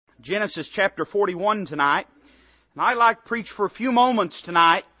Genesis chapter 41 tonight. And I'd like to preach for a few moments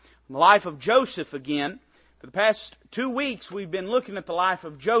tonight on the life of Joseph again. For the past 2 weeks we've been looking at the life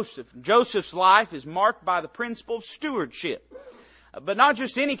of Joseph. Joseph's life is marked by the principle of stewardship. But not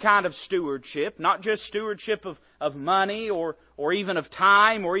just any kind of stewardship, not just stewardship of money or even of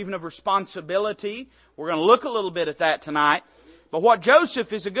time or even of responsibility. We're going to look a little bit at that tonight. But what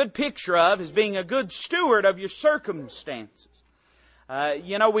Joseph is a good picture of is being a good steward of your circumstances.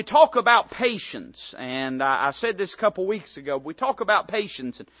 We talk about patience, and I said this a couple weeks ago. We talk about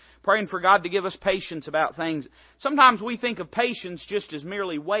patience and praying for God to give us patience about things. Sometimes we think of patience just as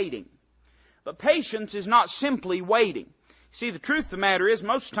merely waiting. But patience is not simply waiting. See, the truth of the matter is,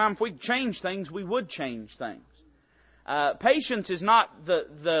 most of the time if we could change things, we would change things. Patience is not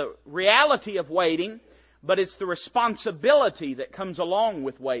the reality of waiting, but it's the responsibility that comes along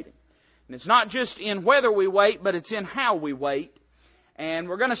with waiting. And it's not just in whether we wait, but it's in how we wait. And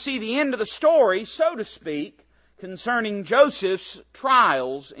we're going to see the end of the story, so to speak, concerning Joseph's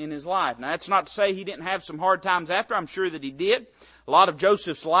trials in his life. Now, that's not to say he didn't have some hard times after. I'm sure that he did. A lot of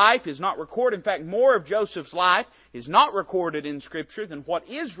Joseph's life is not recorded. In fact, more of Joseph's life is not recorded in Scripture than what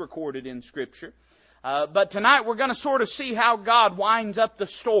is recorded in Scripture. But tonight we're going to sort of see how God winds up the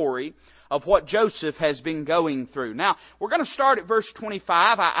story of what Joseph has been going through. Now, we're going to start at verse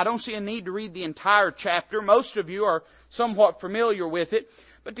 25. I don't see a need to read the entire chapter. Most of you are somewhat familiar with it.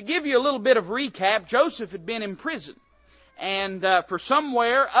 But to give you a little bit of recap, Joseph had been in prison. And for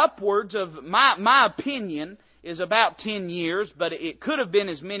somewhere upwards of, my opinion, is about 10 years, but it could have been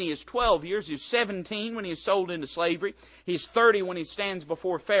as many as 12 years. He was 17 when he was sold into slavery. He's 30 when he stands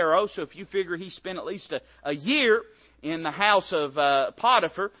before Pharaoh. So if you figure he spent at least a year in the house of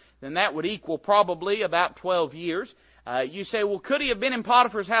Potiphar, then that would equal probably about 12 years. You say, well, could he have been in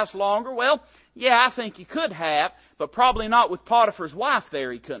Potiphar's house longer? Well, yeah, I think he could have, but probably not with Potiphar's wife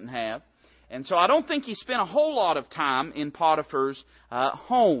there he couldn't have. And so I don't think he spent a whole lot of time in Potiphar's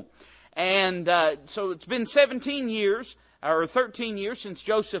home. And so it's been 17 years, or 13 years since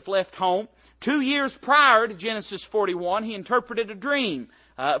Joseph left home. 2 years prior to Genesis 41, he interpreted a dream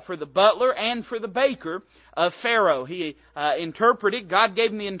for the butler and for the baker of Pharaoh. He interpreted, God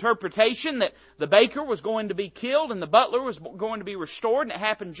gave him the interpretation that the baker was going to be killed and the butler was going to be restored, and it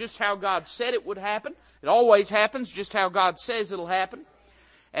happened just how God said it would happen. It always happens just how God says it'll happen.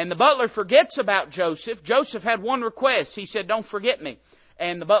 And the butler forgets about Joseph. Joseph had one request. He said, "Don't forget me."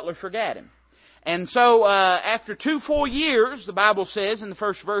 And the butler forgot him. And so after 2 full years, the Bible says in the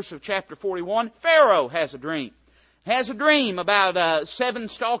first verse of chapter 41, Pharaoh has a dream. Has a dream about 7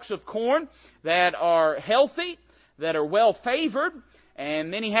 stalks of corn that are healthy, that are well favored.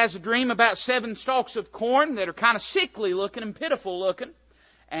 And then he has a dream about 7 stalks of corn that are kind of sickly looking and pitiful looking.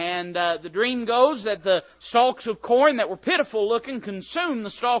 And the dream goes that the stalks of corn that were pitiful looking consumed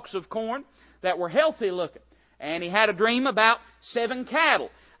the stalks of corn that were healthy looking. And he had a dream about 7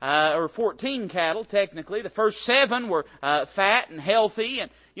 cattle, or 14 cattle, technically. The first 7 were fat and healthy. And,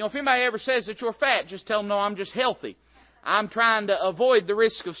 if anybody ever says that you're fat, just tell them, no, I'm just healthy. I'm trying to avoid the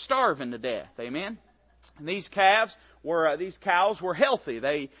risk of starving to death. Amen? And these cows were healthy.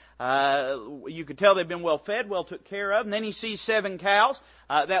 You could tell they'd been well fed, well took care of. And then he sees 7 cows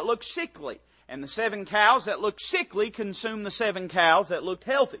that looked sickly. And the 7 cows that looked sickly consumed the 7 cows that looked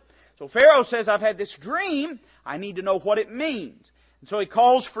healthy. So Pharaoh says, I've had this dream. I need to know what it means. And so he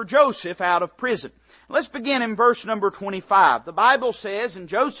calls for Joseph out of prison. Let's begin in verse number 25. The Bible says, And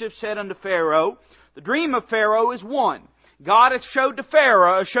Joseph said unto Pharaoh, The dream of Pharaoh is one. God hath showed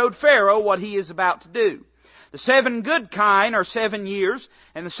Pharaoh what he is about to do. The 7 good kine are 7 years,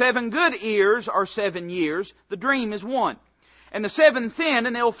 and the 7 good ears are 7 years. The dream is one. And the 7 thin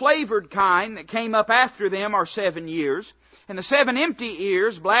and ill-flavored kine that came up after them are 7 years. And the 7 empty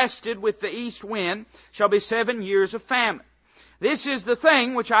ears, blasted with the east wind, shall be 7 years of famine. This is the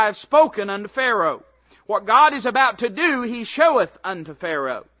thing which I have spoken unto Pharaoh. What God is about to do, He showeth unto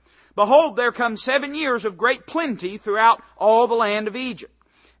Pharaoh. Behold, there come 7 years of great plenty throughout all the land of Egypt.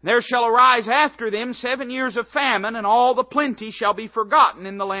 There shall arise after them 7 years of famine, and all the plenty shall be forgotten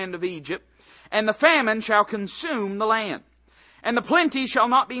in the land of Egypt, and the famine shall consume the land. And the plenty shall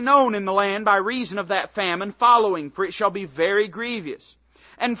not be known in the land by reason of that famine following, for it shall be very grievous.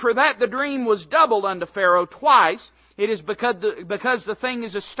 And for that the dream was doubled unto Pharaoh twice. It is because the thing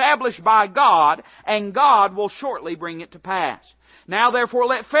is established by God, and God will shortly bring it to pass. Now therefore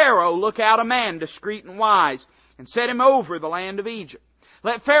let Pharaoh look out a man discreet and wise, and set him over the land of Egypt.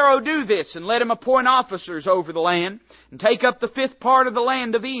 Let Pharaoh do this, and let him appoint officers over the land, and take up the 5th part of the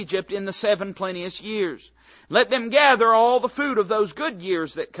land of Egypt in the 7 plenteous years. Let them gather all the food of those good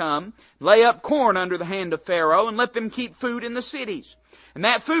years that come, lay up corn under the hand of Pharaoh, and let them keep food in the cities. And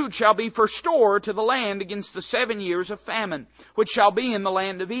that food shall be for store to the land against the 7 years of famine, which shall be in the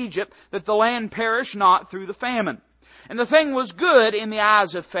land of Egypt, that the land perish not through the famine. And the thing was good in the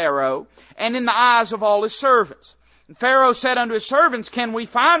eyes of Pharaoh, and in the eyes of all his servants. And Pharaoh said unto his servants, Can we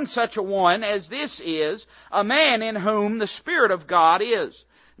find such a one as this is, a man in whom the Spirit of God is?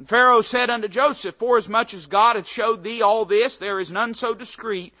 And Pharaoh said unto Joseph, Forasmuch as God hath showed thee all this, there is none so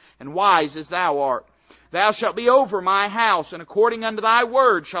discreet and wise as thou art. Thou shalt be over my house, and according unto thy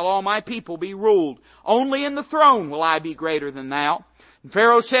word shall all my people be ruled. Only in the throne will I be greater than thou. And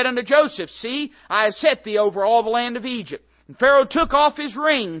Pharaoh said unto Joseph, See, I have set thee over all the land of Egypt. And Pharaoh took off his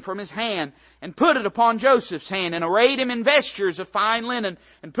ring from his hand, and put it upon Joseph's hand, and arrayed him in vestures of fine linen,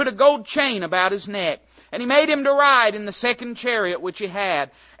 and put a gold chain about his neck. And he made him to ride in the second chariot which he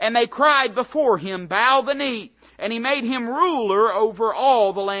had. And they cried before him, Bow the knee. And he made him ruler over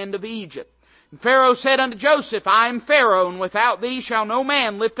all the land of Egypt. And Pharaoh said unto Joseph, I am Pharaoh, and without thee shall no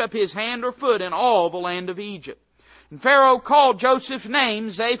man lift up his hand or foot in all the land of Egypt. And Pharaoh called Joseph's name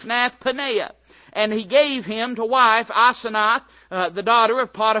Zaphnath-Paneah, and he gave him to wife Asenath, the daughter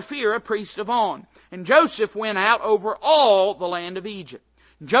of Potiphera, priest of On. And Joseph went out over all the land of Egypt.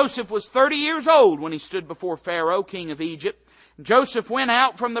 And Joseph was 30 years old when he stood before Pharaoh, king of Egypt. And Joseph went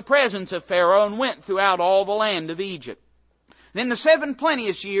out from the presence of Pharaoh, and went throughout all the land of Egypt. And in the 7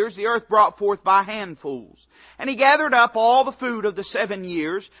 plenteous years the earth brought forth by handfuls. And he gathered up all the food of the 7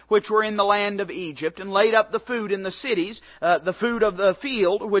 years which were in the land of Egypt, and laid up the food in the cities, the food of the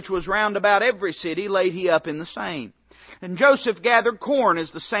field which was round about every city laid he up in the same. And Joseph gathered corn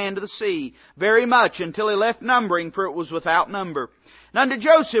as the sand of the sea, very much, until he left numbering, for it was without number. And unto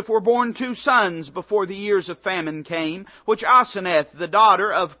Joseph were born 2 sons before the years of famine came, which Asenath, the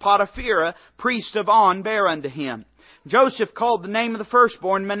daughter of Potiphera, priest of On, bare unto him. Joseph called the name of the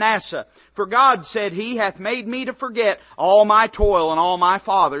firstborn Manasseh, for God, said he, hath made me to forget all my toil and all my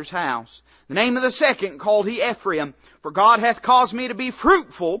father's house. The name of the second called he Ephraim, for God hath caused me to be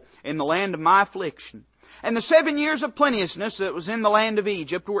fruitful in the land of my affliction. And the 7 years of plenteousness that was in the land of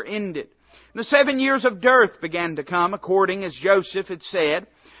Egypt were ended. And the 7 years of dearth began to come, according as Joseph had said.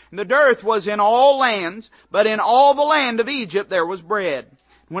 And the dearth was in all lands, but in all the land of Egypt there was bread.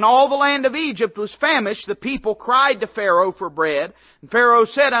 When all the land of Egypt was famished, the people cried to Pharaoh for bread. And Pharaoh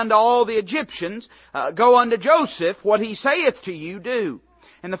said unto all the Egyptians, Go unto Joseph, what he saith to you, do.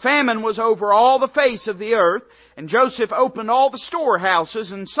 And the famine was over all the face of the earth. And Joseph opened all the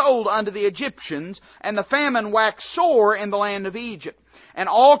storehouses, and sold unto the Egyptians. And the famine waxed sore in the land of Egypt. And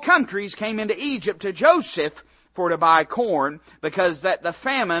all countries came into Egypt to Joseph for to buy corn, because that the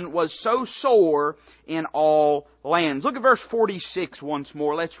famine was so sore in all lands. Look at verse 46 once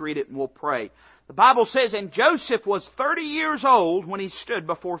more. Let's read it and we'll pray. The Bible says, And Joseph was 30 years old when he stood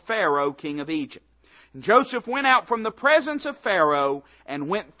before Pharaoh, king of Egypt. And Joseph went out from the presence of Pharaoh, and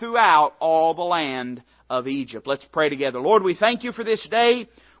went throughout all the land of Egypt. Let's pray together. Lord, we thank you for this day.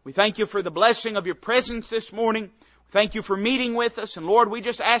 We thank you for the blessing of your presence this morning. Thank you for meeting with us. And Lord, we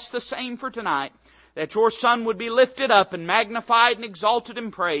just ask the same for tonight, that your Son would be lifted up and magnified and exalted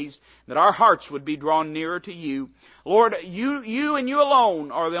and praised, that our hearts would be drawn nearer to you. Lord, you and you alone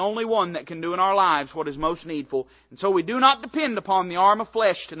are the only one that can do in our lives what is most needful. And so we do not depend upon the arm of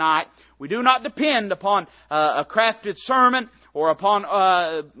flesh tonight. We do not depend upon a crafted sermon or upon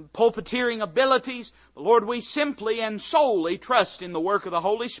pulpiteering abilities. But Lord, we simply and solely trust in the work of the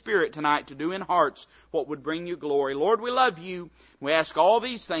Holy Spirit tonight to do in hearts what would bring you glory. Lord, we love you. We ask all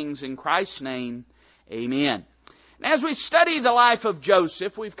these things in Christ's name. Amen. And as we study the life of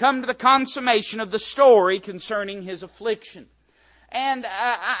Joseph, we've come to the consummation of the story concerning his affliction. And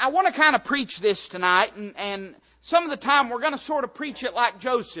I want to kind of preach this tonight, and some of the time we're going to sort of preach it like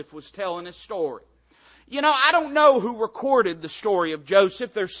Joseph was telling his story. You know, I don't know who recorded the story of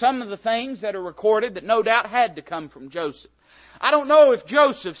Joseph. There's some of the things that are recorded that no doubt had to come from Joseph. I don't know if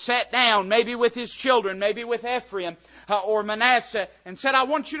Joseph sat down, maybe with his children, maybe with Ephraim or Manasseh, and said, I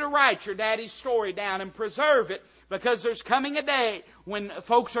want you to write your daddy's story down and preserve it, because there's coming a day when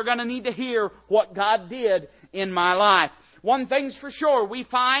folks are going to need to hear what God did in my life. One thing's for sure, we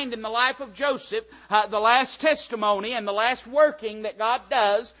find in the life of Joseph the last testimony and the last working that God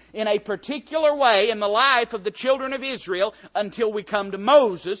does in a particular way in the life of the children of Israel, until we come to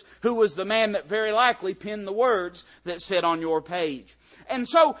Moses, who was the man that very likely penned the words that sit on your page. And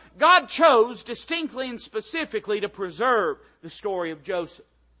so God chose distinctly and specifically to preserve the story of Joseph.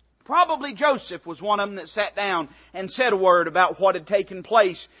 Probably Joseph was one of them that sat down and said a word about what had taken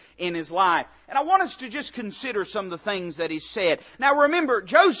place in his life. And I want us to just consider some of the things that he said. Now remember,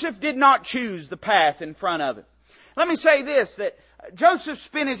 Joseph did not choose the path in front of him. Let me say this, that Joseph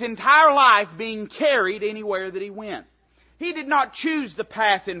spent his entire life being carried anywhere that he went. He did not choose the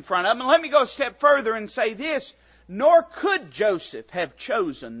path in front of him. And let me go a step further and say this. Nor could Joseph have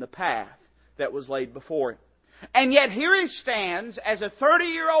chosen the path that was laid before him. And yet here he stands as a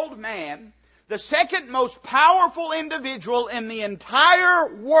 30-year-old man, the second most powerful individual in the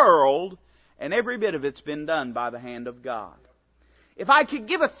entire world, and every bit of it's been done by the hand of God. If I could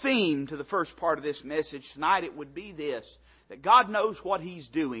give a theme to the first part of this message tonight, it would be this, that God knows what He's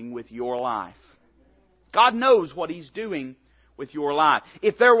doing with your life. God knows what He's doing with your life.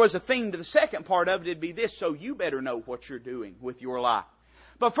 If there was a theme to the second part of it, it'd be this, so you better know what you're doing with your life.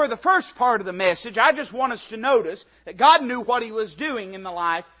 But for the first part of the message, I just want us to notice that God knew what He was doing in the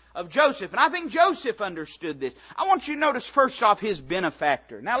life of Joseph. And I think Joseph understood this. I want you to notice first off his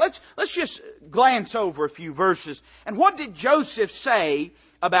benefactor. Now let's just glance over a few verses. And what did Joseph say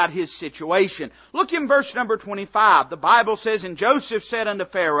about his situation? Look in verse number 25. The Bible says, And Joseph said unto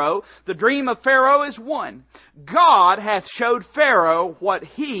Pharaoh, The dream of Pharaoh is one. God hath showed Pharaoh what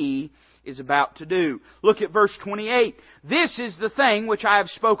he is about to do. Look at verse 28. This is the thing which I have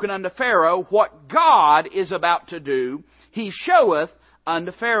spoken unto Pharaoh, what God is about to do, He showeth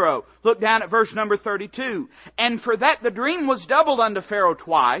unto Pharaoh. Look down at verse number 32. And for that the dream was doubled unto Pharaoh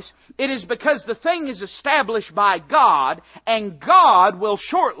twice, it is because the thing is established by God, and God will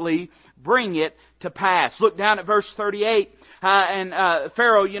shortly bring it to pass. Look down at verse 38.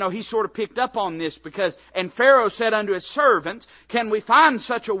 Pharaoh, he sort of picked up on this because, and Pharaoh said unto his servants, Can we find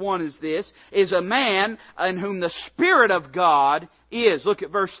such a one as this? Is a man in whom the Spirit of God is. Look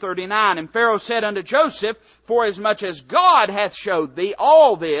at verse 39. And Pharaoh said unto Joseph, Forasmuch as God hath showed thee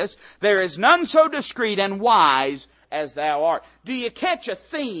all this, there is none so discreet and wise as thou art. Do you catch a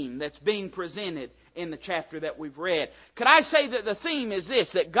theme that's being presented in the chapter that we've read? Could I say that the theme is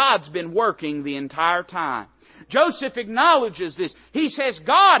this, that God's been working the entire time? Joseph acknowledges this. He says,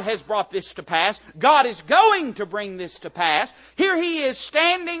 God has brought this to pass. God is going to bring this to pass. Here he is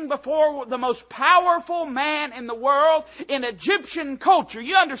standing before the most powerful man in the world in Egyptian culture.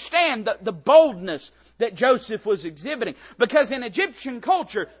 You understand the boldness that Joseph was exhibiting. Because in Egyptian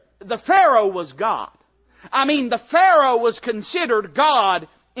culture, the Pharaoh was God. The Pharaoh was considered God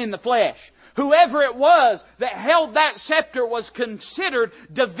in the flesh. Whoever it was that held that scepter was considered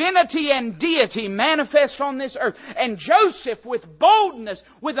divinity and deity manifest on this earth. And Joseph, with boldness,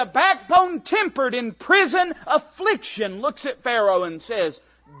 with a backbone tempered in prison affliction, looks at Pharaoh and says,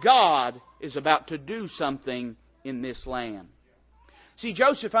 God is about to do something in this land. See,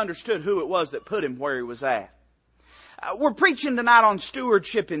 Joseph understood who it was that put him where he was at. We're preaching tonight on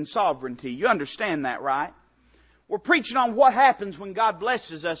stewardship and sovereignty. You understand that, right? We're preaching on what happens when God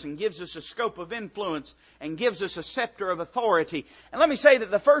blesses us and gives us a scope of influence and gives us a scepter of authority. And let me say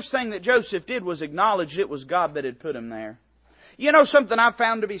that the first thing that Joseph did was acknowledge it was God that had put him there. You know something I've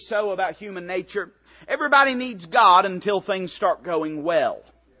found to be so about human nature? Everybody needs God until things start going well.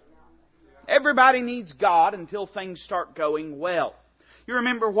 Everybody needs God until things start going well. You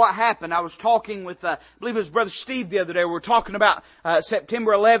remember what happened. I was talking with, I believe it was Brother Steve the other day. We were talking about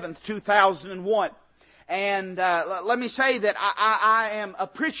September 11th, 2001. And let me say that I am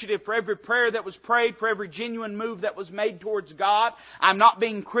appreciative for every prayer that was prayed, for every genuine move that was made towards God. I'm not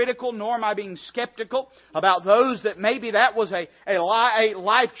being critical, nor am I being skeptical about those that maybe that was a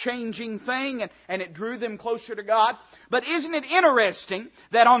life-changing thing and it drew them closer to God. But isn't it interesting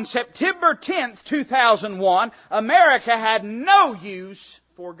that on September 10th, 2001, America had no use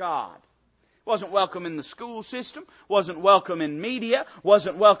for God? Wasn't welcome in the school system, wasn't welcome in media,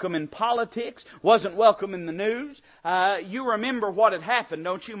 wasn't welcome in politics, wasn't welcome in the news. You remember what had happened,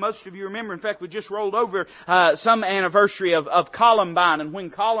 don't you? Most of you remember. In fact, we just rolled over some anniversary of Columbine, and when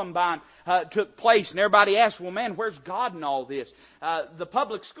Columbine took place, and everybody asked, well, man, where's God in all this? The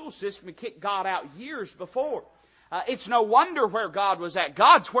public school system had kicked God out years before. It's no wonder where God was at.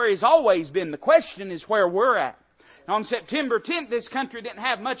 God's where He's always been. The question is where we're at. On September 10th, this country didn't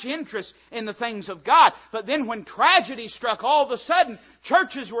have much interest in the things of God. But then when tragedy struck, all of a sudden,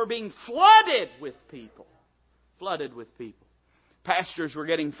 churches were being flooded with people. Flooded with people. Pastors were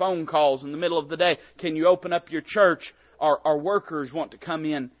getting phone calls in the middle of the day. Can you open up your church? Our workers want to come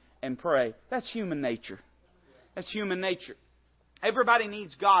in and pray. That's human nature. That's human nature. Everybody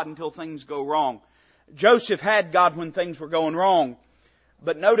needs God until things go wrong. Joseph had God when things were going wrong.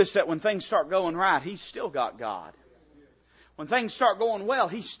 But notice that when things start going right, he's still got God. When things start going well,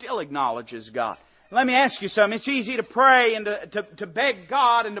 he still acknowledges God. Let me ask you something. It's easy to pray and to beg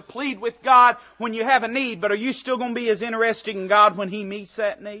God and to plead with God when you have a need, but are you still going to be as interested in God when He meets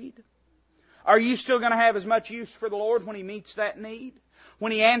that need? Are you still going to have as much use for the Lord when He meets that need?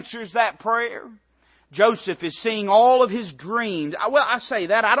 When He answers that prayer? Joseph is seeing all of his dreams. Well, I say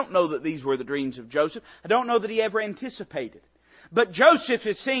that. I don't know that these were the dreams of Joseph. I don't know that he ever anticipated. But Joseph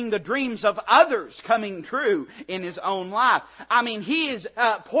is seeing the dreams of others coming true in his own life. I mean, he is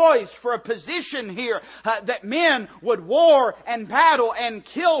poised for a position here that men would war and battle and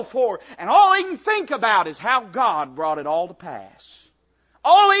kill for. And all he can think about is how God brought it all to pass.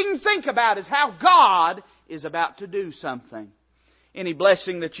 All he can think about is how God is about to do something. Any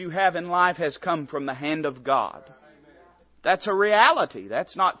blessing that you have in life has come from the hand of God. That's a reality.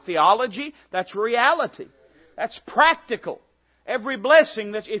 That's not theology. That's reality. That's practical. Every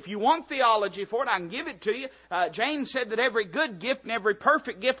blessing that, if you want theology for it, I can give it to you. James said that every good gift and every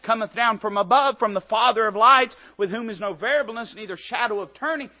perfect gift cometh down from above, from the Father of lights, with whom is no variableness, neither shadow of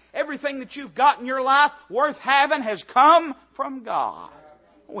turning. Everything that you've got in your life worth having has come from God.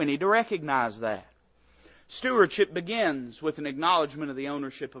 We need to recognize that. Stewardship begins with an acknowledgement of the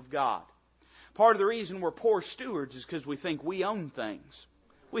ownership of God. Part of the reason we're poor stewards is because we think we own things.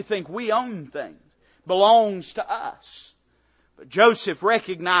 We think we own things. Belongs to us. But Joseph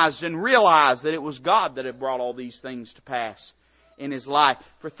recognized and realized that it was God that had brought all these things to pass in his life.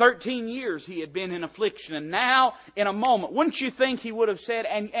 For 13 years he had been in affliction, and now in a moment, wouldn't you think he would have said,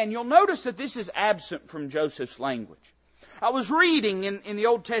 and you'll notice that this is absent from Joseph's language. I was reading in the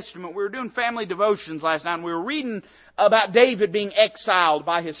Old Testament, we were doing family devotions last night, and we were reading about David being exiled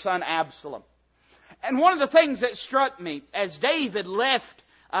by his son Absalom. And one of the things that struck me as David left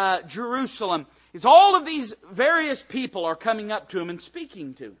Jerusalem is all of these various people are coming up to him and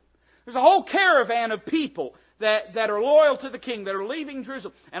speaking to him. There's a whole caravan of people that are loyal to the king, that are leaving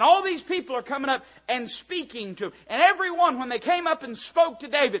Jerusalem. And all these people are coming up and speaking to him. And everyone, when they came up and spoke to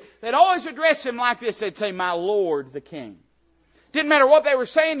David, they'd always address him like this. They'd say, "My Lord, the King." Didn't matter what they were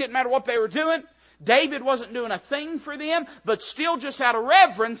saying, didn't matter what they were doing. David wasn't doing a thing for them, but still just out of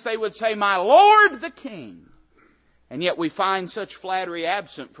reverence, they would say, "My Lord, the King." And yet we find such flattery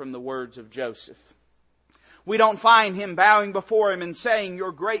absent from the words of Joseph. We don't find him bowing before him and saying,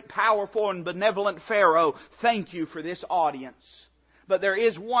 "Your great, powerful, and benevolent Pharaoh, thank you for this audience." But there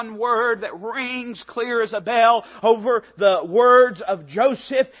is one word that rings clear as a bell over the words of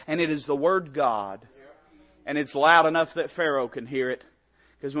Joseph, and it is the word God. And it's loud enough that Pharaoh can hear it.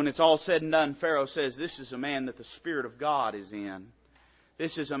 Because when it's all said and done, Pharaoh says, "This is a man that the Spirit of God is in.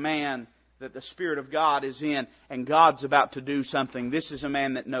 This is a man that the Spirit of God is in, and God's about to do something. This is a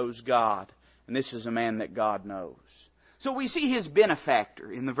man that knows God, and this is a man that God knows." So we see his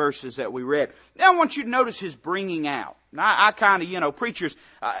benefactor in the verses that we read. Now I want you to notice his bringing out. Now I kind of, preachers,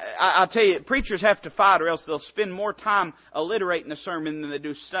 I'll tell you, preachers have to fight or else they'll spend more time alliterating a sermon than they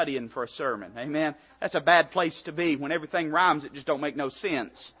do studying for a sermon. Amen? That's a bad place to be. When everything rhymes, it just don't make no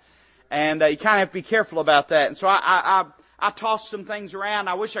sense. And you kind of have to be careful about that. And so I tossed some things around.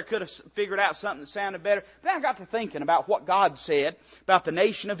 I wish I could have figured out something that sounded better. Then I got to thinking about what God said about the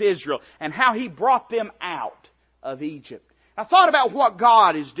nation of Israel and how He brought them out of Egypt. I thought about what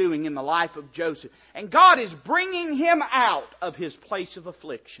God is doing in the life of Joseph. And God is bringing him out of his place of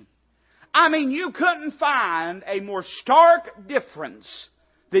affliction. I mean, you couldn't find a more stark difference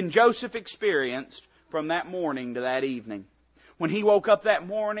than Joseph experienced from that morning to that evening. When he woke up that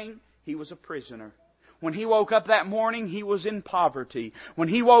morning, he was a prisoner. When he woke up that morning, he was in poverty. When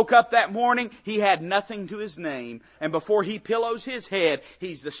he woke up that morning, he had nothing to his name. And before he pillows his head,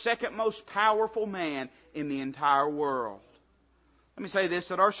 he's the second most powerful man in the entire world. Let me say this,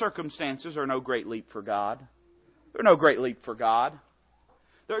 that our circumstances are no great leap for God. They're no great leap for God.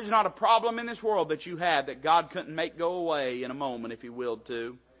 There's not a problem in this world that you have that God couldn't make go away in a moment if He willed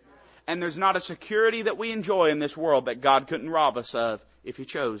to. And there's not a security that we enjoy in this world that God couldn't rob us of if He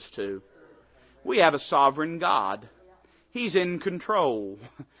chose to. We have a sovereign God. He's in control.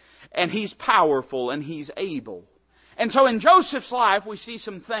 And He's powerful and He's able. And so in Joseph's life we see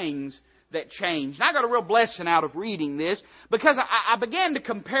some things that changed. And I got a real blessing out of reading this because I began to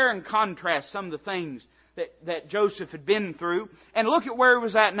compare and contrast some of the things that Joseph had been through and look at where he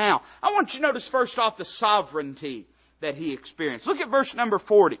was at now. I want you to notice first off the sovereignty that he experienced. Look at verse number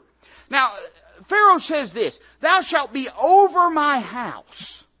 40. Now, Pharaoh says this, "Thou shalt be over my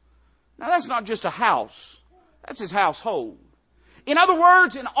house." Now that's not just a house. That's his household. In other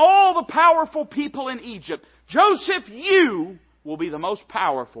words, in all the powerful people in Egypt, Joseph, you will be the most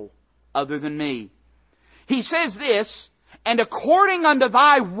powerful other than me. He says this, "And according unto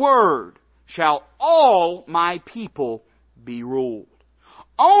thy word shall all my people be ruled.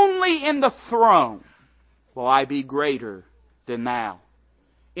 Only in the throne will I be greater than thou."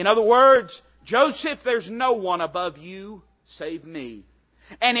 In other words, Joseph, there's no one above you save me.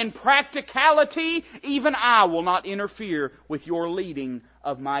 And in practicality, even I will not interfere with your leading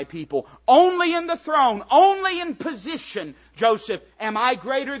of my people. Only in the throne, only in position, Joseph, am I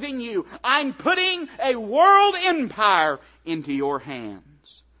greater than you. I'm putting a world empire into your hands.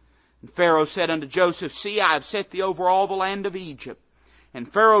 And Pharaoh said unto Joseph, See, I have set thee over all the land of Egypt.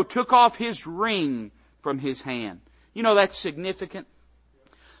 And Pharaoh took off his ring from his hand. You know that's significant.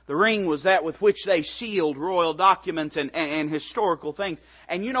 The ring was that with which they sealed royal documents and historical things.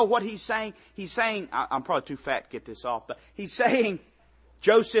 And you know what he's saying? He's saying, I'm probably too fat to get this off, but he's saying,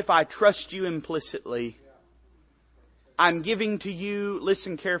 Joseph, I trust you implicitly. I'm giving to you,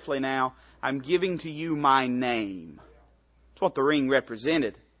 listen carefully now, I'm giving to you my name. That's what the ring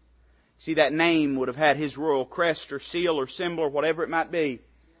represented. See, that name would have had his royal crest or seal or symbol or whatever it might be.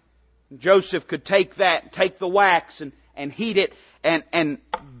 Joseph could take the wax and heat it and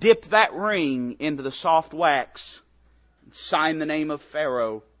dip that ring into the soft wax and sign the name of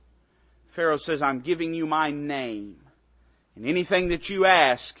Pharaoh. Pharaoh says, I'm giving you my name. And anything that you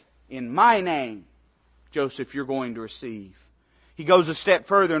ask in my name, Joseph, you're going to receive. He goes a step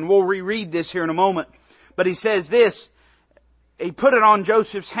further, and we'll reread this here in a moment. But he says this, He put it on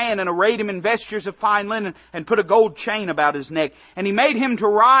Joseph's hand and arrayed him in vestures of fine linen and put a gold chain about his neck. And he made him to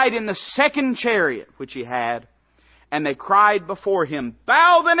ride in the second chariot which he had. And they cried before him,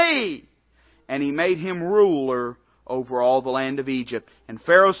 Bow the knee! And he made him ruler over all the land of Egypt. And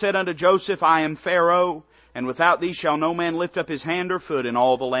Pharaoh said unto Joseph, I am Pharaoh, and without thee shall no man lift up his hand or foot in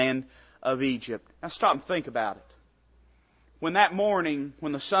all the land of Egypt. Now stop and think about it. When that morning,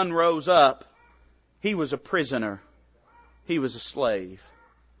 when the sun rose up, he was a prisoner. He was a slave.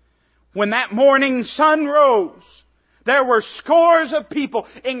 When that morning sun rose, there were scores of people,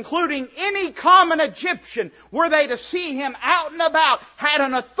 including any common Egyptian, were they to see him out and about, had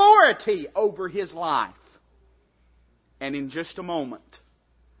an authority over his life. And in just a moment,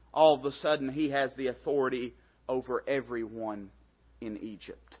 all of a sudden he has the authority over everyone in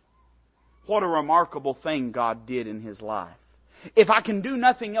Egypt. What a remarkable thing God did in his life. If I can do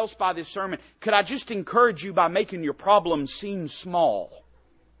nothing else by this sermon, could I just encourage you by making your problems seem small?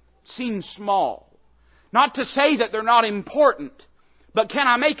 Seem small. Not to say that they're not important, but can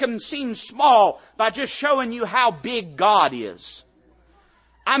I make them seem small by just showing you how big God is?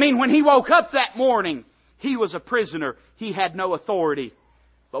 I mean, when he woke up that morning, he was a prisoner. He had no authority.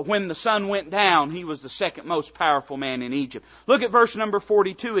 But when the sun went down, he was the second most powerful man in Egypt. Look at verse number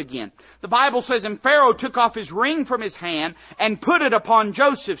 42 again. The Bible says, And Pharaoh took off his ring from his hand and put it upon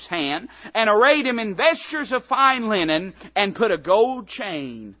Joseph's hand and arrayed him in vestures of fine linen and put a gold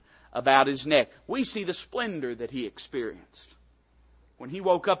chain about his neck. We see the splendor that he experienced. When he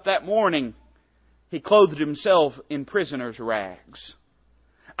woke up that morning, he clothed himself in prisoner's rags.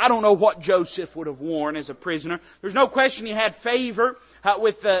 I don't know what Joseph would have worn as a prisoner. There's no question he had favor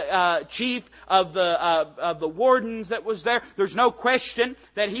with the chief of the wardens that was there. There's no question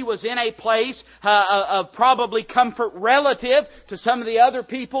that he was in a place of probably comfort relative to some of the other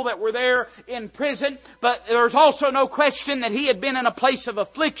people that were there in prison. But there's also no question that he had been in a place of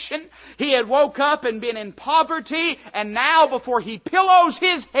affliction. He had woke up and been in poverty, and now before he pillows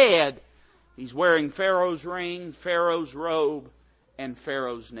his head, he's wearing Pharaoh's ring, Pharaoh's robe, and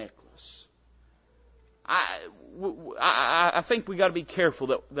Pharaoh's necklace. I think we got to be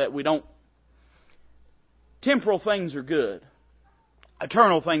careful that we don't. Temporal things are good.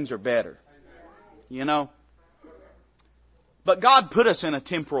 Eternal things are better. You know? But God put us in a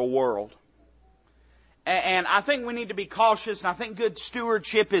temporal world. And I think we need to be cautious, and I think good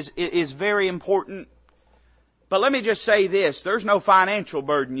stewardship is very important. But let me just say this. There's no financial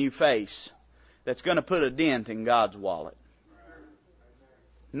burden you face that's going to put a dent in God's wallet.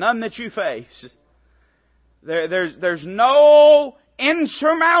 None that you face. There's no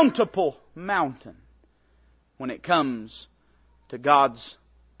insurmountable mountain when it comes to God's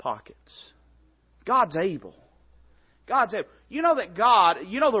pockets. God's able. God's able. You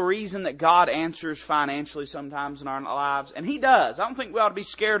know the reason that God answers financially sometimes in our lives? And He does. I don't think we ought to be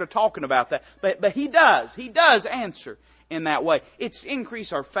scared of talking about that. But He does. He does answer in that way. It's to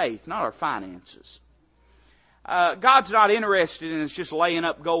increase our faith, not our finances. God's not interested in us just laying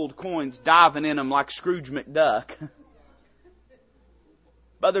up gold coins, diving in them like Scrooge McDuck.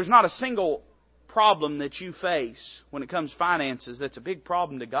 But there's not a single problem that you face when it comes to finances that's a big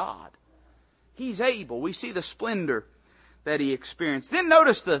problem to God. He's able. We see the splendor that He experienced. Then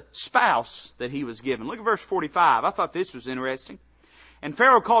notice the spouse that He was given. Look at verse 45. I thought this was interesting. And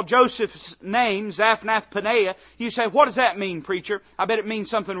Pharaoh called Joseph's name Zaphnath-Paneah. You say, what does that mean, preacher? I bet it means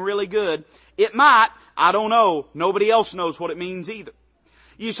something really good. It might. I don't know. Nobody else knows what it means either.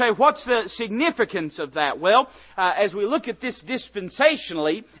 You say, what's the significance of that? Well, as we look at this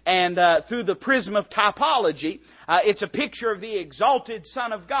dispensationally and through the prism of typology, it's a picture of the exalted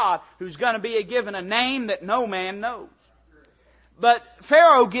Son of God who's going to be given a name that no man knows. But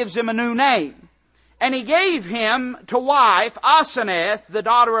Pharaoh gives him a new name. And he gave him to wife Asenath, the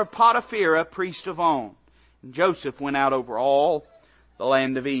daughter of Potipherah, priest of On. And Joseph went out over all the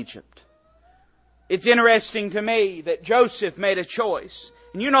land of Egypt. It's interesting to me that Joseph made a choice.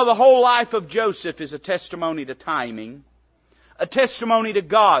 And you know, the whole life of Joseph is a testimony to timing. A testimony to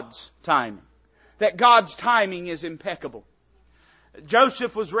God's timing. That God's timing is impeccable.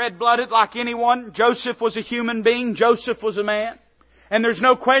 Joseph was red-blooded like anyone. Joseph was a human being. Joseph was a man. And there's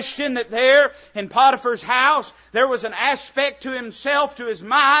no question that there in Potiphar's house, there was an aspect to himself, to his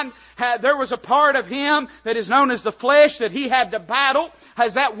mind. There was a part of him that is known as the flesh that he had to battle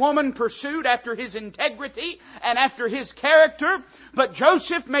as that woman pursued after his integrity and after his character. But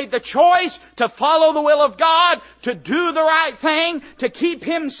Joseph made the choice to follow the will of God, to do the right thing, to keep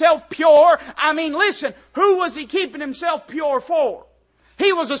himself pure. I mean, listen, who was he keeping himself pure for?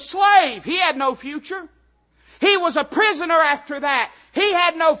 He was a slave. He had no future. He was a prisoner after that. He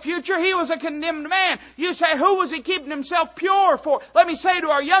had no future. He was a condemned man. You say, who was he keeping himself pure for? Let me say to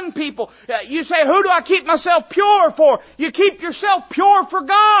our young people, you say, who do I keep myself pure for? You keep yourself pure for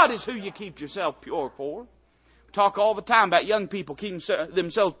God is who you keep yourself pure for. We talk all the time about young people keeping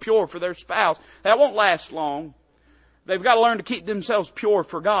themselves pure for their spouse. That won't last long. They've got to learn to keep themselves pure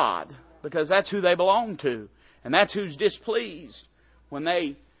for God, because that's who they belong to. And that's who's displeased when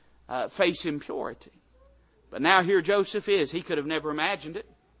they face impurity. But now here Joseph is. He could have never imagined it.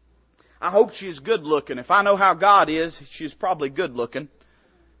 I hope she's good looking. If I know how God is, she's probably good looking.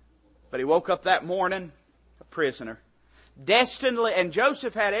 But he woke up that morning a prisoner. Destinedly, and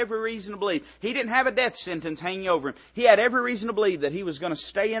Joseph had every reason to believe. He didn't have a death sentence hanging over him. He had every reason to believe that he was going to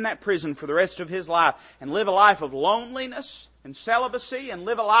stay in that prison for the rest of his life and live a life of loneliness and celibacy and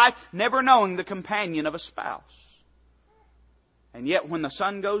live a life never knowing the companion of a spouse. And yet when the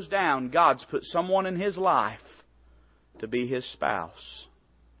sun goes down, God's put someone in his life to be his spouse.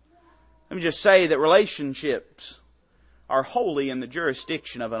 Let me just say that relationships are wholly in the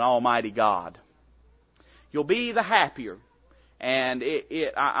jurisdiction of an almighty God. You'll be the happier. And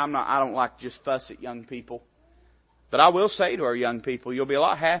I don't like to just fuss at young people. But I will say to our young people, you'll be a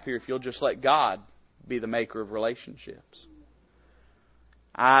lot happier if you'll just let God be the maker of relationships.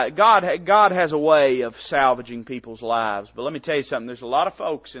 God has a way of salvaging people's lives. But let me tell you something. There's a lot of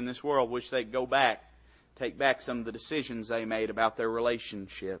folks in this world wish they'd go back, take back some of the decisions they made about their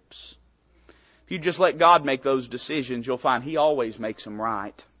relationships. If you just let God make those decisions, you'll find He always makes them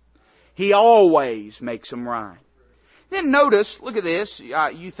right. He always makes them right. Then notice, look at this.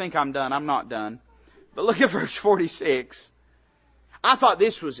 You think I'm done. I'm not done. But look at verse 46. I thought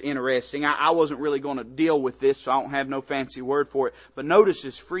this was interesting. I wasn't really going to deal with this, so I don't have no fancy word for it. But notice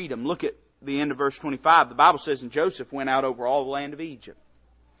His freedom. Look at the end of verse 25. The Bible says, and Joseph went out over all the land of Egypt.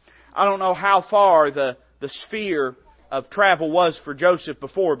 I don't know how far the sphere of travel was for Joseph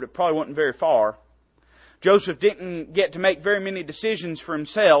before, but it probably wasn't very far. Joseph didn't get to make very many decisions for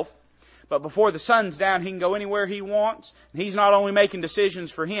himself. But before the sun's down, he can go anywhere he wants. And he's not only making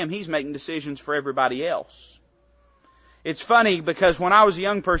decisions for him, he's making decisions for everybody else. It's funny because when I was a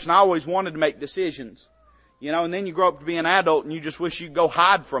young person, I always wanted to make decisions. You know, and then you grow up to be an adult and you just wish you could go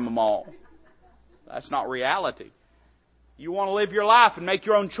hide from them all. That's not reality. You want to live your life and make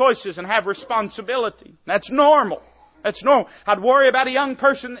your own choices and have responsibility. That's normal. That's normal. I'd worry about a young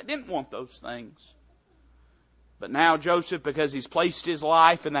person that didn't want those things. But now Joseph, because he's placed his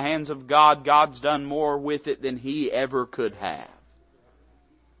life in the hands of God, God's done more with it than he ever could have.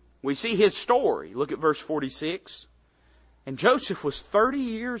 We see his story. Look at verse 46. And Joseph was 30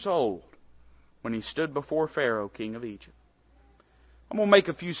 years old when he stood before Pharaoh, king of Egypt. I'm going to make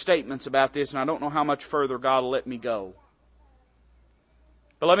a few statements about this, and I don't know how much further God will let me go.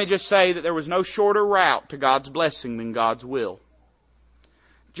 But let me just say that there was no shorter route to God's blessing than God's will.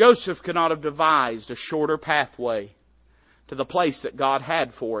 Joseph could not have devised a shorter pathway to the place that God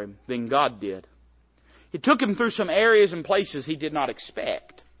had for him than God did. It took him through some areas and places he did not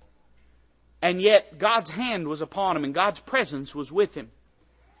expect. And yet God's hand was upon him and God's presence was with him.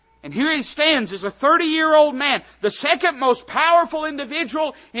 And here he stands as a 30-year-old man, the second most powerful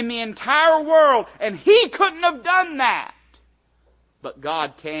individual in the entire world. And he couldn't have done that. But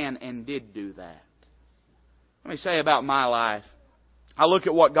God can and did do that. Let me say about my life. I look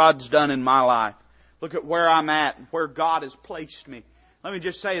at what God's done in my life. Look at where I'm at and where God has placed me. Let me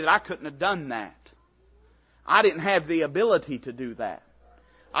just say that I couldn't have done that. I didn't have the ability to do that.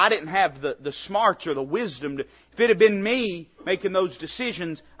 I didn't have the smarts or the wisdom to... If it had been me making those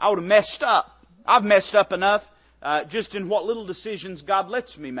decisions, I would have messed up. I've messed up enough just in what little decisions God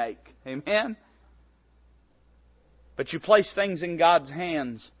lets me make. Amen? But you place things in God's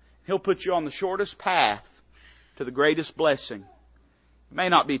hands, He'll put you on the shortest path to the greatest blessing. It may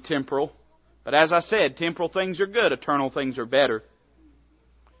not be temporal, but as I said, temporal things are good, eternal things are better.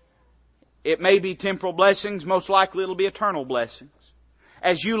 It may be temporal blessings, most likely it'll be eternal blessings.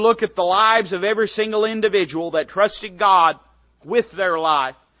 As you look at the lives of every single individual that trusted God with their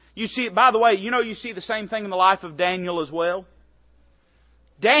life, you see, by the way, you see the same thing in the life of Daniel as well.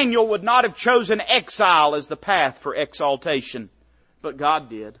 Daniel would not have chosen exile as the path for exaltation, but God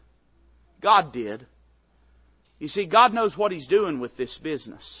did. God did. You see, God knows what He's doing with this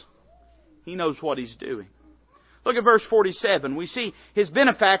business. He knows what He's doing. Look at verse 47. We see His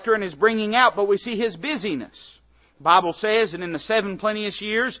benefactor and His bringing out, but we see His busyness. The Bible says, and in the 7 plenteous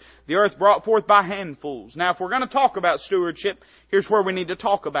years, the earth brought forth by handfuls. Now, if we're going to talk about stewardship, here's where we need to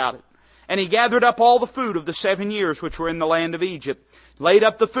talk about it. And He gathered up all the food of the 7 years which were in the land of Egypt, laid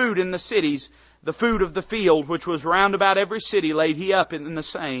up the food in the cities, the food of the field, which was round about every city, laid He up in the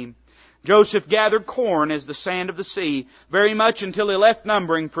same. Joseph gathered corn as the sand of the sea, very much until he left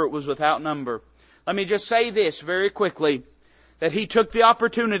numbering, for it was without number. Let me just say this very quickly, that he took the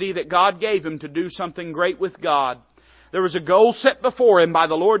opportunity that God gave him to do something great with God. There was a goal set before him by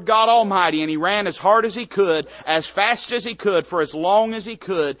the Lord God Almighty, and he ran as hard as he could, as fast as he could, for as long as he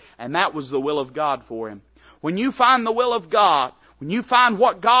could, and that was the will of God for him. When you find the will of God, when you find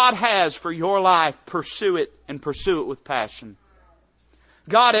what God has for your life, pursue it, and pursue it with passion.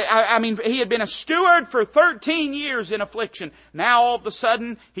 God, he had been a steward for 13 years in affliction. Now all of a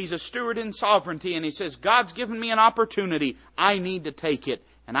sudden, he's a steward in sovereignty, and he says, God's given me an opportunity. I need to take it,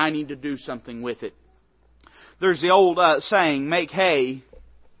 and I need to do something with it. There's the old saying, make hay.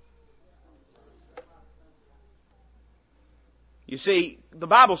 You see, the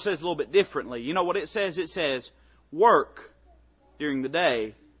Bible says a little bit differently. You know what it says? It says, work during the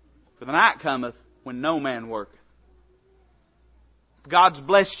day, for the night cometh when no man worketh. If God's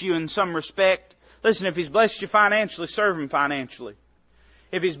blessed you in some respect, listen, if He's blessed you financially, serve Him financially.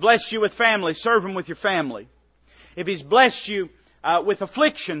 If He's blessed you with family, serve Him with your family. If He's blessed you with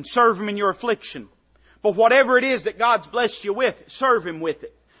affliction, serve Him in your affliction. But whatever it is that God's blessed you with, serve Him with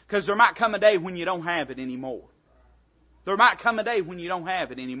it. Because there might come a day when you don't have it anymore. There might come a day when you don't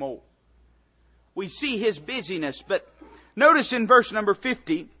have it anymore. We see His busyness, but notice in verse number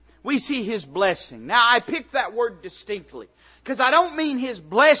 50, we see His blessing. Now, I picked that word distinctly, because I don't mean His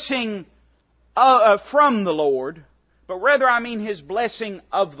blessing from the Lord, but rather I mean His blessing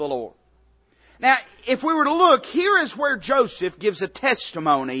of the Lord. Now, if we were to look, here is where Joseph gives a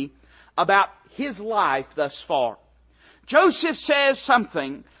testimony about his life thus far. Joseph says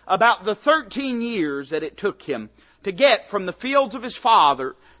something about the 13 years that it took him to get from the fields of his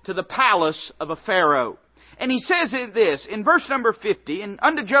father to the palace of a Pharaoh. And he says this, in verse number 50, And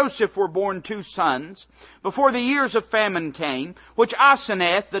unto Joseph were born 2 sons, before the years of famine came, which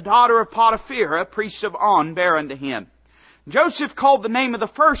Asenath, the daughter of Potipherah, priest of On, bare unto him. Joseph called the name of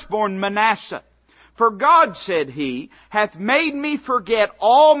the firstborn Manasseh. For God, said he, hath made me forget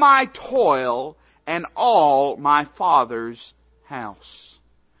all my toil and all my father's house.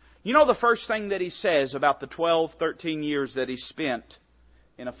 You know the first thing that he says about the 12, 13 years that he spent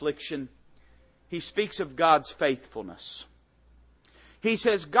in affliction? He speaks of God's faithfulness. He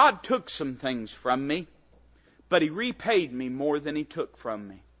says, God took some things from me, but He repaid me more than He took from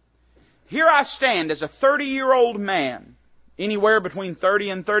me. Here I stand as a 30-year-old man, anywhere between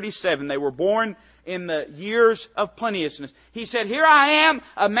 30 and 37. They were born in the years of plenteousness. He said, here I am,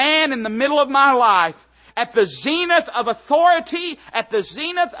 a man in the middle of my life, at the zenith of authority, at the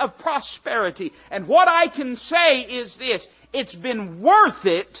zenith of prosperity. And what I can say is this, it's been worth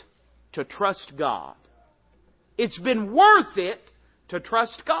it to trust God. It's been worth it to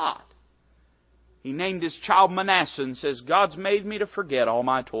trust God. He named his child Manasseh and says, God's made me to forget all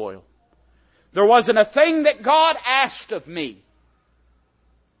my toil. There wasn't a thing that God asked of me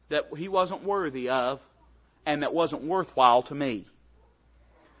that He wasn't worthy of and that wasn't worthwhile to me.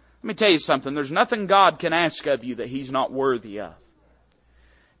 Let me tell you something. There's nothing God can ask of you that He's not worthy of.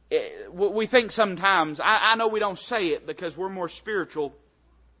 We think sometimes, I know we don't say it because we're more spiritual,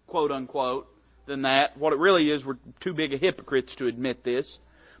 quote unquote, than that. What it really is, we're too big of hypocrites to admit this.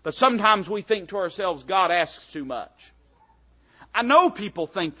 But sometimes we think to ourselves, God asks too much. I know people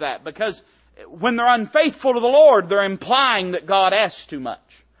think that because when they're unfaithful to the Lord, they're implying that God asks too much.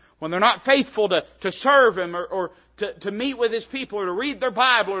 When they're not faithful to serve Him or to meet with His people or to read their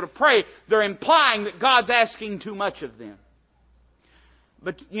Bible or to pray, they're implying that God's asking too much of them.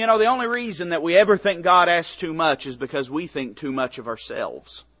 But, you know, the only reason that we ever think God asks too much is because we think too much of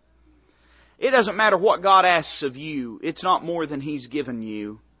ourselves. It doesn't matter what God asks of you. It's not more than He's given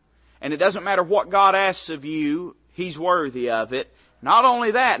you. And it doesn't matter what God asks of you. He's worthy of it. Not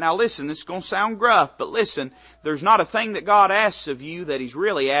only that, now listen, this is going to sound gruff, but listen, there's not a thing that God asks of you that He's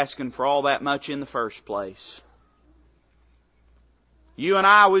really asking for all that much in the first place. You and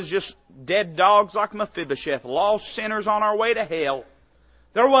I was just dead dogs like Mephibosheth, lost sinners on our way to hell.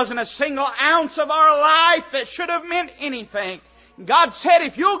 There wasn't a single ounce of our life that should have meant anything. God said,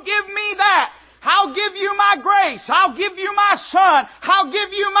 if you'll give me that, I'll give you my grace. I'll give you my Son. I'll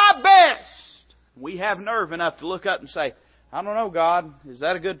give you my best. We have nerve enough to look up and say, I don't know, God, is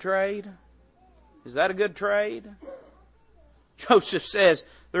that a good trade? Is that a good trade? Joseph says,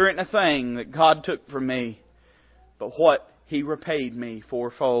 there isn't a thing that God took from me but what He repaid me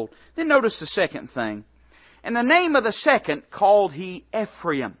fourfold. Then notice the second thing. And the name of the second called he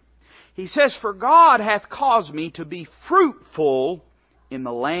Ephraim. He says, for God hath caused me to be fruitful in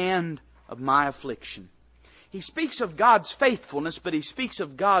the land of my affliction. He speaks of God's faithfulness, but He speaks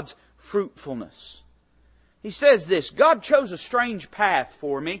of God's fruitfulness. He says this, God chose a strange path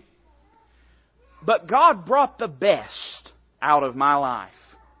for me, but God brought the best out of my life.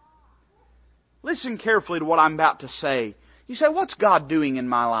 Listen carefully to what I'm about to say. You say, what's God doing in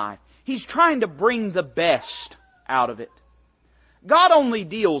my life? He's trying to bring the best out of it. God only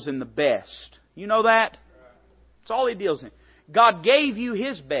deals in the best. You know that? That's all He deals in. God gave you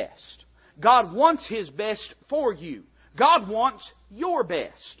His best. God wants His best for you. God wants your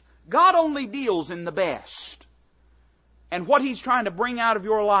best. God only deals in the best. And what He's trying to bring out of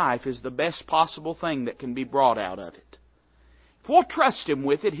your life is the best possible thing that can be brought out of it. If we'll trust Him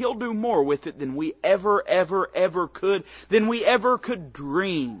with it, He'll do more with it than we ever could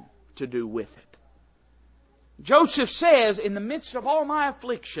dream to do with it. Joseph says, in the midst of all my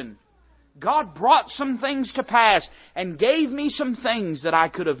affliction, God brought some things to pass and gave me some things that I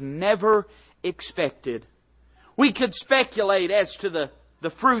could have never expected. We could speculate as to the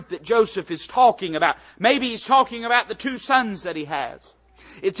fruit that Joseph is talking about. Maybe he's talking about the 2 sons that he has.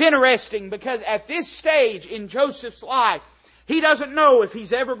 It's interesting because at this stage in Joseph's life, he doesn't know if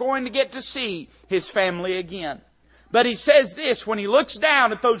he's ever going to get to see his family again. But he says this, when he looks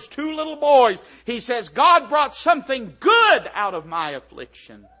down at those 2 little boys, he says, God brought something good out of my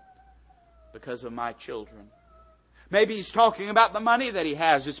affliction because of my children. Maybe he's talking about the money that he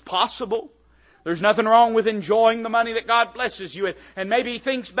has. It's possible. There's nothing wrong with enjoying the money that God blesses you with. And maybe he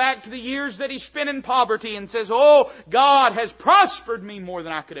thinks back to the years that he spent in poverty and says, oh, God has prospered me more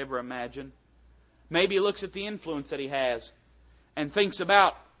than I could ever imagine. Maybe he looks at the influence that he has and thinks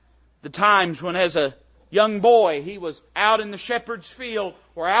about the times when as a young boy he was out in the shepherd's field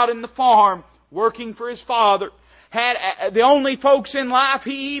or out in the farm working for his father. Had the only folks in life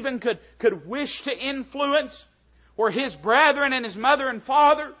he even could wish to influence were his brethren and his mother and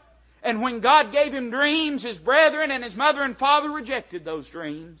father. And when God gave him dreams, his brethren and his mother and father rejected those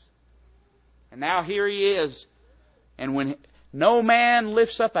dreams. And now here he is. And when no man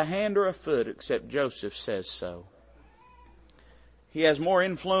lifts up a hand or a foot except Joseph says so. He has more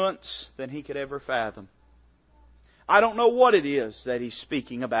influence than he could ever fathom. I don't know what it is that he's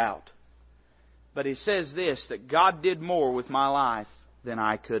speaking about. But he says this, that God did more with my life than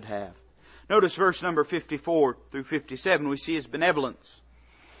I could have. Notice verse number 54 through 57. We see His benevolence.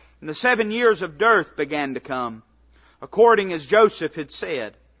 And the 7 years of dearth began to come, according as Joseph had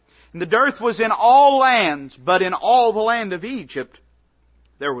said. And the dearth was in all lands, but in all the land of Egypt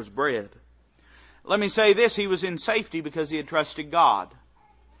there was bread. Let me say this, he was in safety because he had trusted God.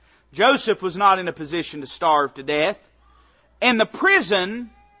 Joseph was not in a position to starve to death. And the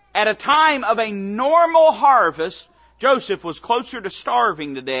prison, at a time of a normal harvest, Joseph was closer to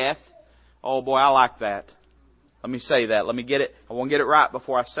starving to death. Oh boy, I like that. Let me say that. Let me get it. I want to get it right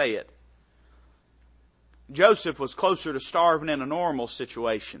before I say it. Joseph was closer to starving in a normal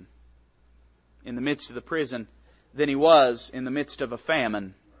situation in the midst of the prison than he was in the midst of a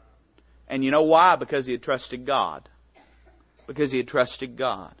famine. And you know why? Because he had trusted God. Because he had trusted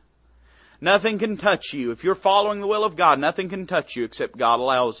God. Nothing can touch you. If you're following the will of God, nothing can touch you except God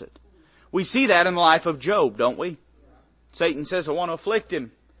allows it. We see that in the life of Job, don't we? Satan says, I want to afflict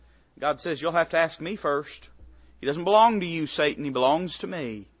him. God says, you'll have to ask me first. He doesn't belong to you, Satan. He belongs to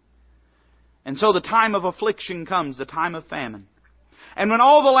me. And so the time of affliction comes, the time of famine. And when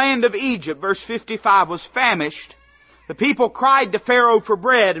all the land of Egypt, verse 55, was famished, the people cried to Pharaoh for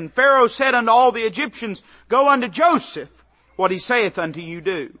bread. And Pharaoh said unto all the Egyptians, Go unto Joseph, what he saith unto you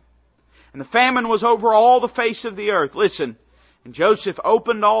do. And the famine was over all the face of the earth. Listen, and Joseph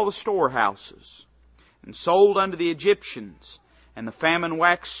opened all the storehouses, and sold unto the Egyptians, and the famine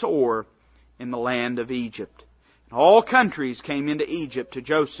waxed sore in the land of Egypt. And all countries came into Egypt to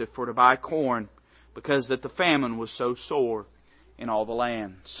Joseph for to buy corn, because that the famine was so sore in all the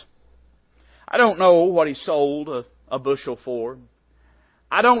lands. I don't know what he sold a bushel for.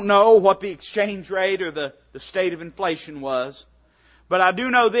 I don't know what the exchange rate or the state of inflation was. But I do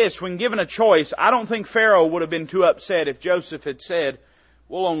know this, when given a choice, I don't think Pharaoh would have been too upset if Joseph had said,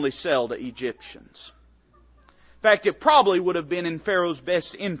 we'll only sell to Egyptians. In fact, it probably would have been in Pharaoh's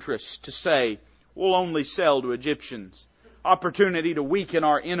best interest to say, we'll only sell to Egyptians. Opportunity to weaken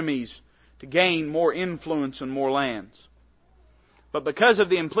our enemies, to gain more influence and more lands. But because of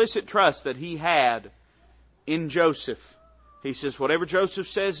the implicit trust that he had in Joseph, he says, whatever Joseph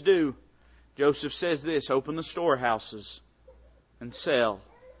says, do. Joseph says this, open the storehouses and sell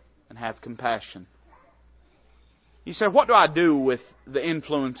and have compassion. You say, what do I do with the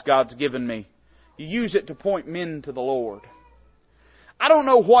influence God's given me? You use it to point men to the Lord. I don't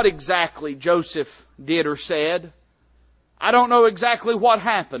know what exactly Joseph did or said. I don't know exactly what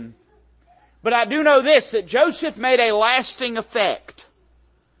happened. But I do know this, that Joseph made a lasting effect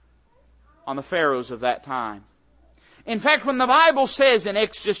on the pharaohs of that time. In fact, when the Bible says in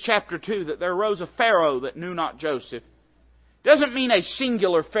Exodus chapter 2 that there arose a Pharaoh that knew not Joseph, it doesn't mean a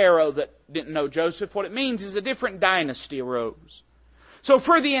singular Pharaoh that didn't know Joseph. What it means is a different dynasty arose. So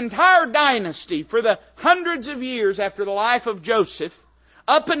for the entire dynasty, for the hundreds of years after the life of Joseph,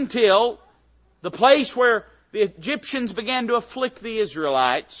 up until the place where the Egyptians began to afflict the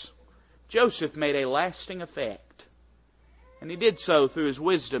Israelites, Joseph made a lasting effect. And he did so through his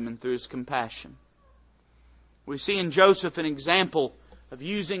wisdom and through his compassion. We see in Joseph an example of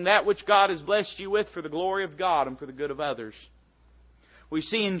using that which God has blessed you with for the glory of God and for the good of others. We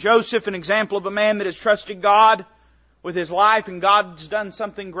see in Joseph an example of a man that has trusted God with his life, and God's done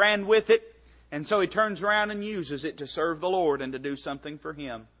something grand with it, and so he turns around and uses it to serve the Lord and to do something for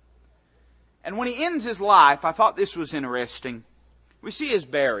Him. And when he ends his life, I thought this was interesting. We see his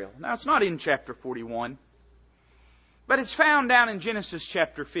burial. Now, it's not in chapter 41, but it's found down in Genesis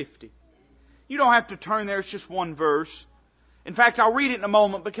chapter 50. You don't have to turn there, it's just one verse. In fact, I'll read it in a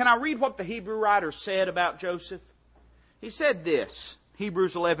moment, but can I read what the Hebrew writer said about Joseph? He said this,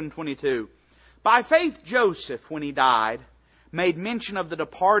 Hebrews 11:22. By faith Joseph, when he died, made mention of the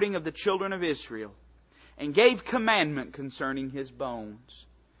departing of the children of Israel, and gave commandment concerning his bones.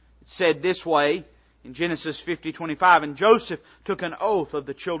 It said this way, in Genesis 50:25, and Joseph took an oath of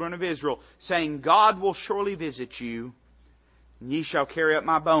the children of Israel, saying, God will surely visit you, and ye shall carry up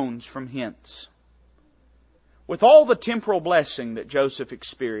my bones from hence. With all the temporal blessing that Joseph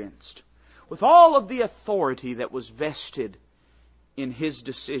experienced, with all of the authority that was vested in his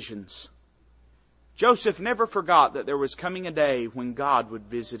decisions, Joseph never forgot that there was coming a day when God would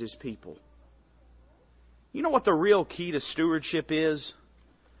visit His people. You know what the real key to stewardship is?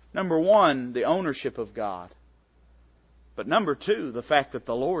 Number one, the ownership of God. But number two, the fact that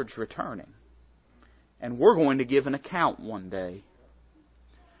the Lord's returning. And we're going to give an account one day.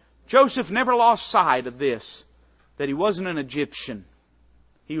 Joseph never lost sight of this, that he wasn't an Egyptian.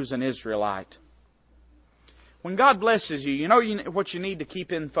 He was an Israelite. When God blesses you, you know what you need to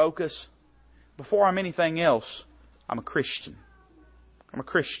keep in focus? Before I'm anything else, I'm a Christian. I'm a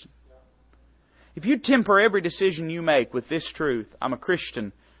Christian. If you temper every decision you make with this truth, I'm a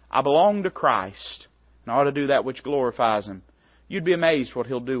Christian, I belong to Christ, and I ought to do that which glorifies Him, you'd be amazed what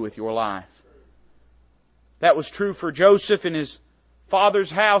He'll do with your life. That was true for Joseph in his father's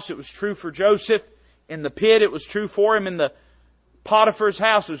house. It was true for Joseph in the pit. It was true for him in the Potiphar's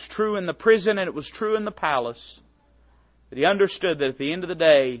house. It was true in the prison, and it was true in the palace. That he understood that at the end of the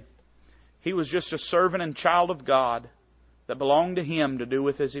day, he was just a servant and child of God that belonged to Him to do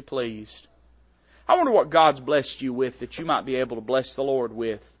with as He pleased. I wonder what God's blessed you with that you might be able to bless the Lord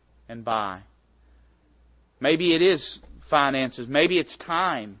with and by. Maybe it is finances. Maybe it's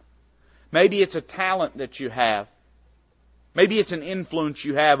time. Maybe it's a talent that you have. Maybe it's an influence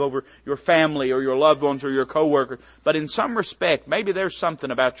you have over your family or your loved ones or your coworkers. But in some respect, maybe there's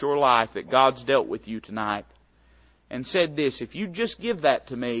something about your life that God's dealt with you tonight and said this, if you just give that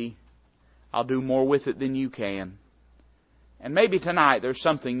to me, I'll do more with it than you can. And maybe tonight there's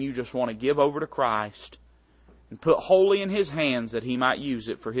something you just want to give over to Christ and put wholly in His hands that He might use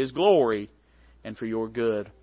it for His glory and for your good.